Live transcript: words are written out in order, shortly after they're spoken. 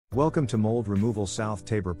Welcome to Mold Removal South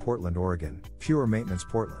Tabor, Portland, Oregon, Pure Maintenance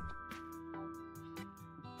Portland.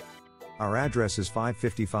 Our address is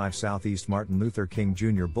 555 Southeast Martin Luther King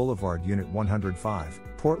Jr. Boulevard, Unit 105,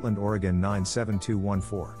 Portland, Oregon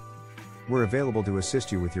 97214. We're available to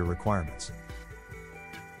assist you with your requirements.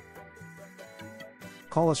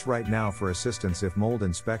 Call us right now for assistance if mold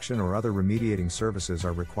inspection or other remediating services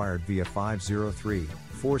are required via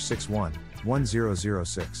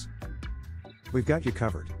 503-461-1006. We've got you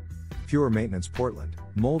covered. Pure Maintenance Portland,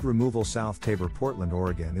 Mold Removal South Tabor, Portland,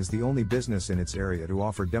 Oregon is the only business in its area to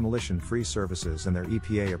offer demolition-free services, and they're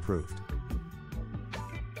EPA approved.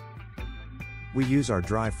 We use our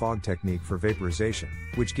dry fog technique for vaporization,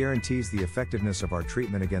 which guarantees the effectiveness of our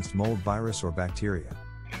treatment against mold virus or bacteria.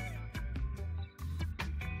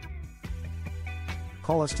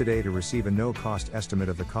 Call us today to receive a no-cost estimate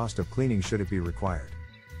of the cost of cleaning should it be required.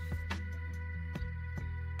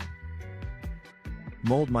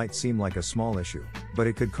 Mold might seem like a small issue, but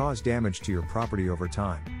it could cause damage to your property over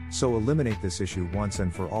time, so eliminate this issue once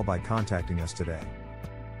and for all by contacting us today.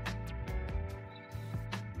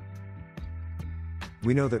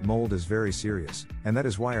 We know that mold is very serious, and that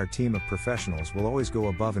is why our team of professionals will always go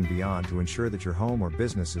above and beyond to ensure that your home or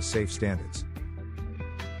business is safe standards.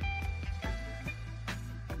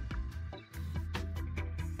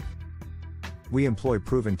 We employ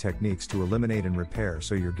proven techniques to eliminate and repair,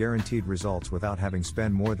 so you're guaranteed results without having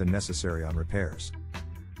spent more than necessary on repairs.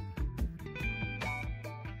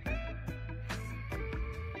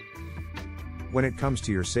 When it comes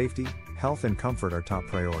to your safety, health and comfort are top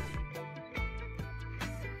priority.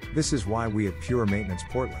 This is why we at Pure Maintenance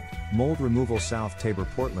Portland, Mold Removal South Tabor,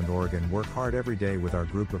 Portland, Oregon work hard every day with our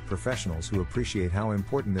group of professionals who appreciate how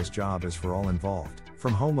important this job is for all involved,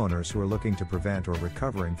 from homeowners who are looking to prevent or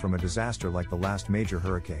recovering from a disaster like the last major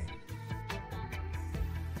hurricane.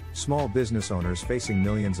 Small business owners facing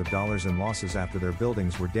millions of dollars in losses after their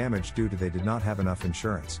buildings were damaged due to they did not have enough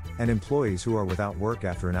insurance, and employees who are without work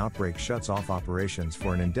after an outbreak shuts off operations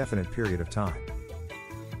for an indefinite period of time.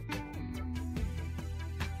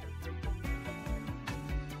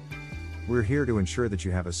 We're here to ensure that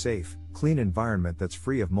you have a safe, clean environment that's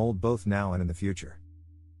free of mold both now and in the future.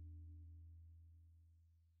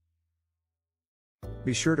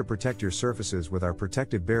 Be sure to protect your surfaces with our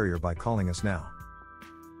protective barrier by calling us now.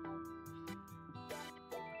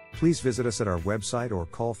 Please visit us at our website or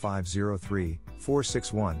call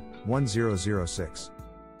 503-461-1006.